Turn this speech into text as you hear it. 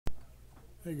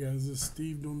Hey guys, this is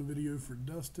Steve doing the video for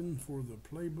Dustin for the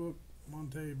Playbook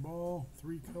Montee ball,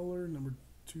 3-color, number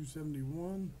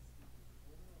 271.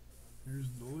 Here's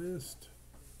the list.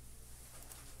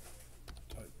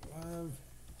 Type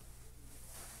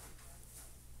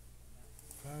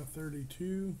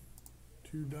 532,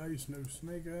 2 dice, no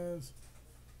snake eyes,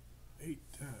 8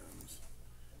 times.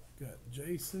 Got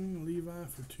Jason, Levi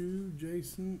for 2,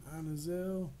 Jason,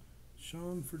 Anazel,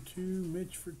 Sean for 2,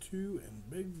 Mitch for 2, and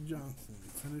Big Johnson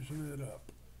finishing it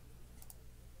up.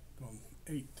 Going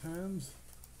 8 times.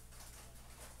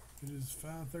 It is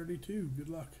 532. Good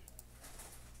luck.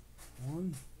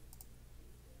 1,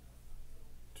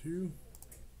 2,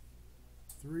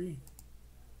 3,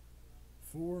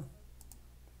 4,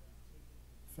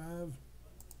 5,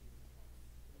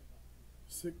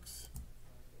 6,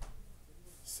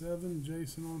 7.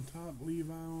 Jason on top,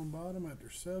 Levi on bottom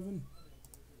after 7.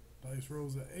 Dice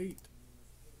rolls at 8.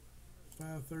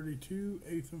 532,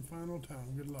 8th and final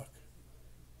time. Good luck.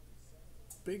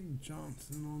 Big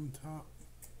Johnson on top,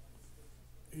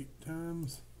 8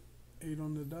 times, 8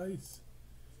 on the dice.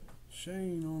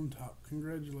 Shane on top.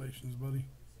 Congratulations, buddy.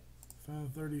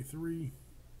 533.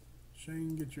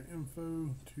 Shane, get your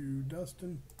info to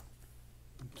Dustin.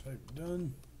 Type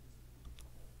done.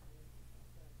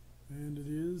 And it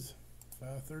is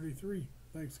 533.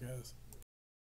 Thanks, guys.